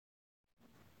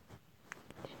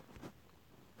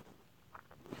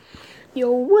Yo,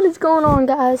 what is going on,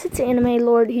 guys? It's Anime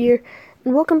Lord here,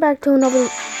 and welcome back to to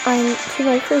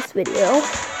my first video.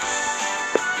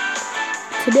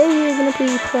 Today we're going to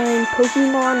be playing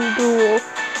Pokemon Duel,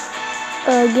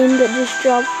 a game that just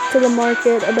dropped to the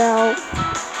market about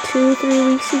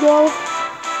 2-3 weeks ago.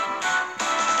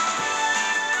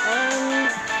 And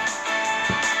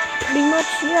pretty much,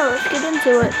 yeah, let's get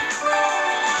into it.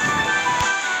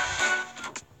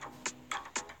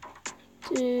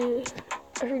 Dude,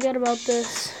 I forgot about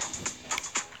this.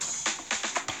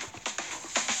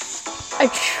 I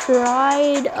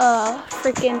tried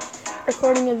freaking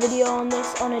recording a video on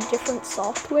this on a different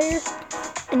software,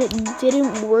 and it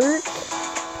didn't work.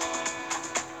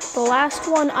 The last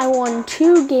one, I won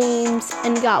 2 games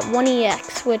and got 1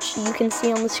 EX, which you can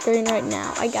see on the screen right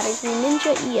now. I got a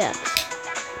Greninja EX.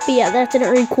 But yeah, that didn't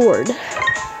record.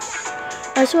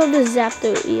 I also have the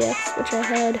Zapdos EX, which I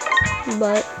had,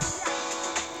 but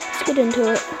let's get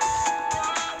into it.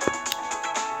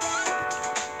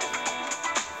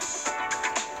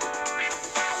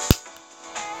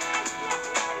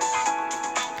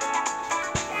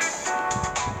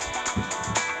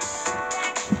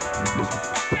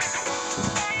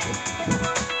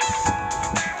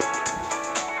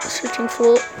 Searching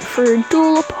for a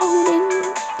dual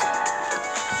opponent.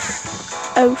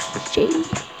 Oh shit.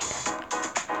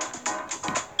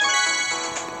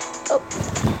 Oh.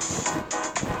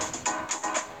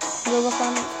 Dual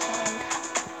opponent found.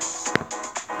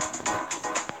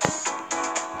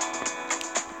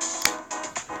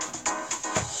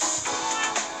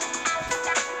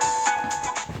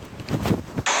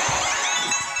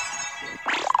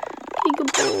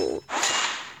 Gigabolt.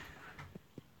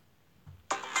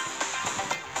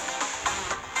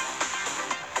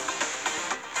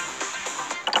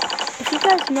 If you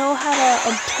guys know how to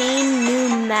obtain new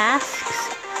masks,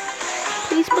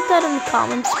 please put that in the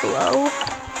comments below.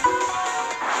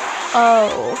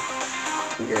 Oh,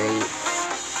 great.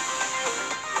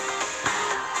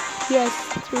 He has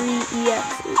 3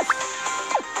 EXs.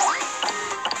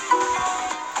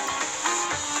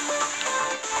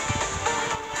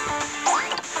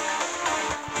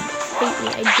 Hate me,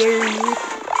 I dare you.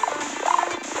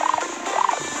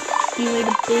 You made a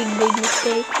big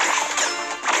mistake.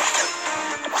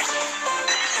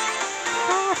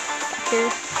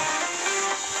 Here.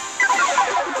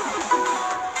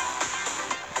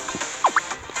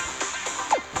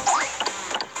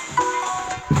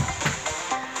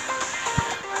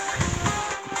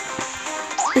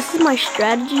 This is my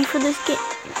strategy for this game.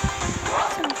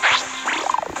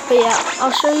 But yeah,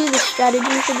 I'll show you the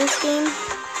strategy for this game.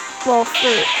 Well,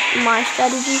 for my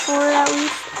strategy for it at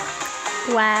least.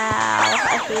 Wow,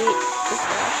 I hate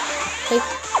this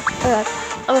guy.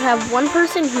 I would have one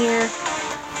person here.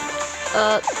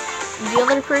 The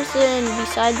other person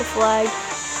beside the flag,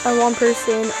 and one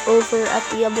person over at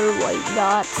the other white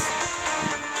dots.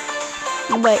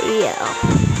 But yeah,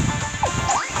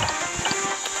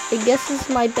 I guess this is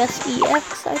my best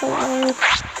EX. I don't know.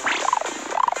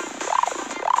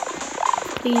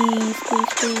 Please.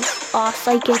 Aw,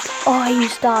 psychic. Oh, I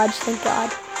used dodge. Thank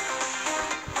God.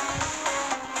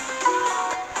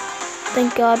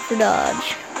 Thank God for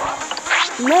dodge.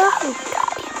 No.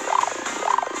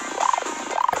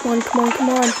 Come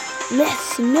on.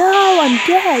 Miss. No, I'm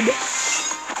dead.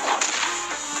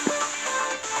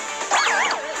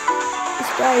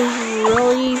 This guy is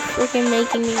really freaking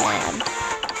making me mad.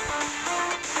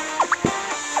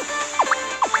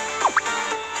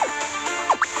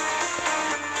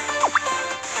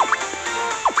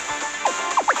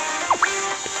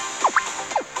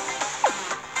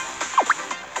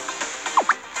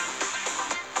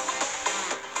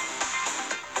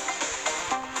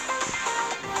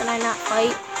 Can I not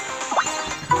fight?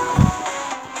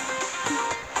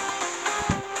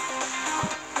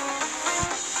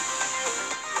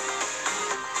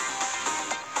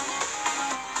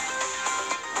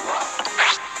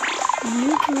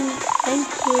 Thank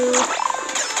you.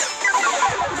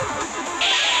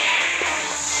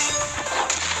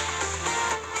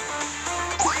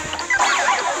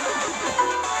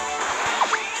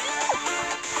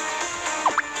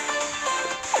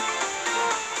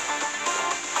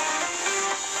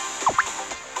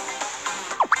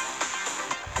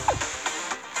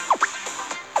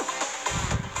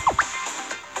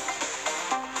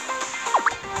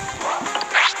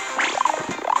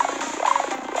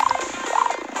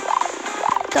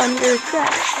 Thunder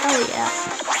Crash, hell yeah.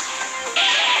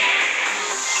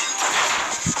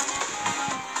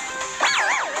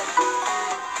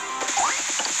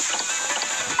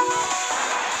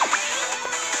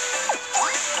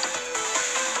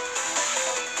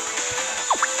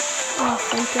 Oh.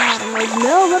 thank God. I'm like,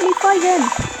 no, let me fight him.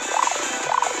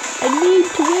 I need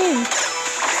to win.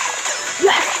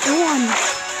 Yes, won.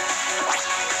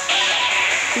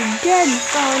 You're dead,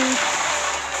 son.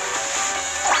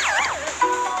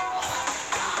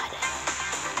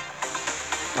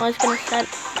 Oh, he's gonna set.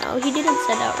 No, he didn't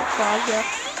set out Rayquaza.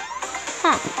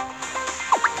 Huh.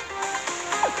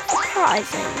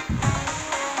 Surprising.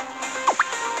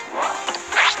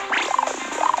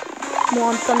 Come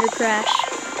on, Thunder Crash.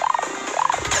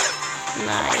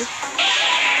 Nice.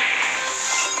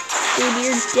 Dude,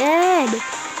 you're dead.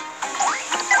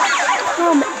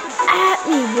 Come at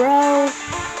me, bro.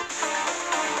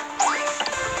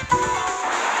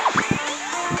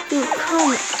 Dude,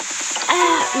 come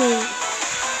at me.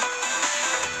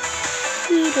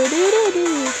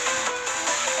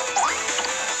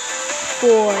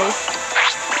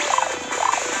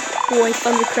 Boy,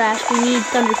 Thunder Crash. We need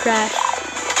Thunder Crash.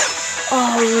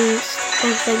 Oh, Roost.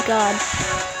 Oh, thank God.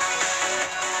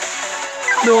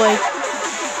 Boy,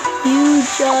 you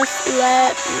just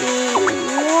let me win.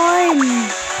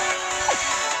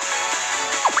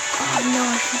 Oh no,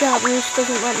 I forgot. Roost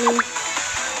doesn't let me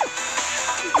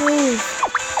move.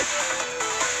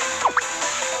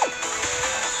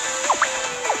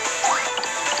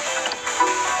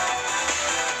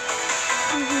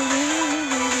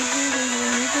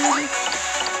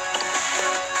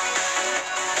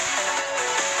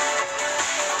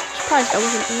 Surprised I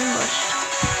wasn't ambushed.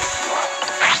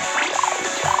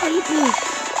 Fight me!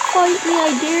 Fight me, I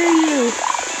dare you!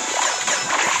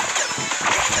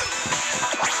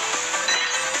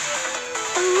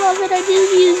 I love it, I did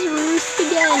use Roost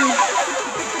again!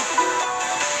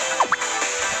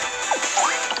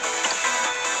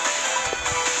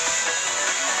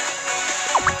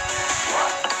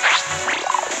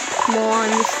 Come on,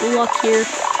 this luck here.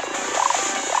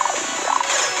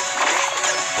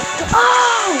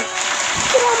 Oh!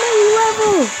 Get on my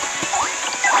level!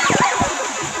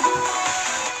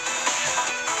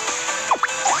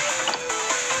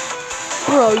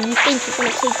 Bro, you think you're gonna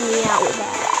take me out with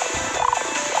that?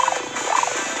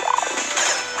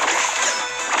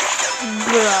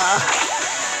 Bruh.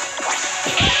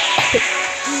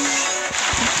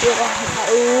 Get on my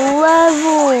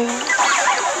level.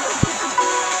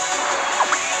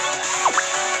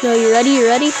 No, you ready? You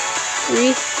ready?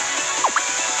 3,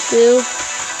 2,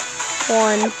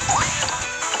 1.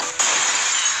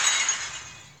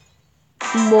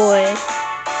 Boy.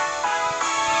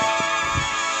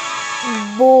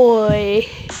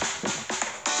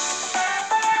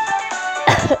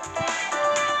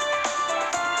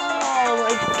 Oh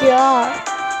my God.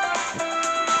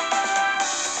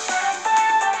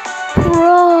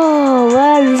 Bro,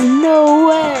 that is no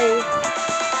way.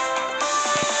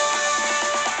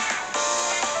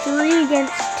 3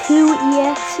 against 2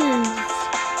 EXs.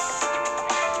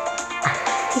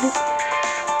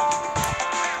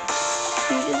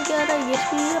 You just gotta get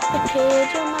me up the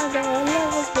cage. Oh my God,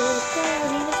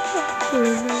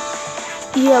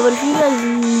 yeah, but if you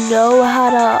guys know how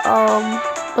to,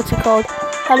 what's it called?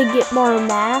 How to get more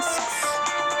masks,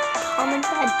 comment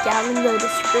that down in the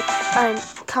description.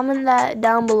 Comment that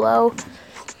down below,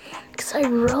 because I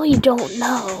really don't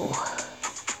know.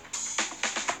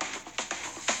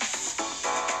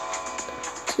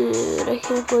 Dude, I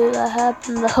can't believe that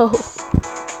happened though.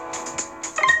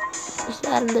 There's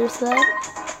that and there's that.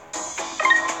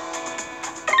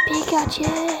 Pikachu!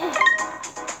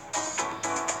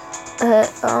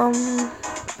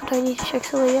 But I need to check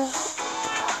something out.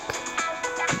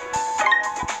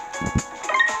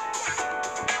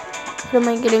 What am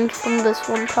I getting from this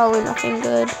one? Probably nothing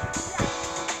good.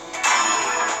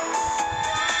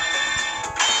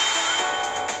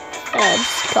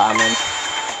 It's common.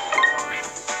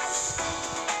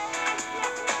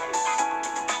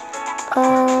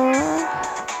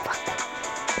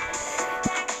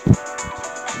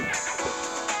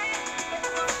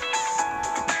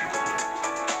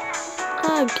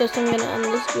 I guess I'm gonna end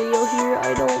this video here.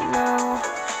 I don't know.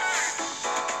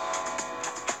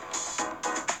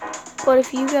 But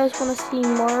if you guys want to see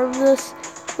more of this,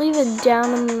 leave it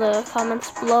down in the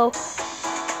comments below.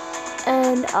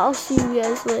 And I'll see you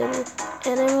guys later.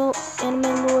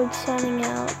 Anime Lord signing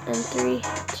out in 3,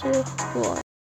 2, 1.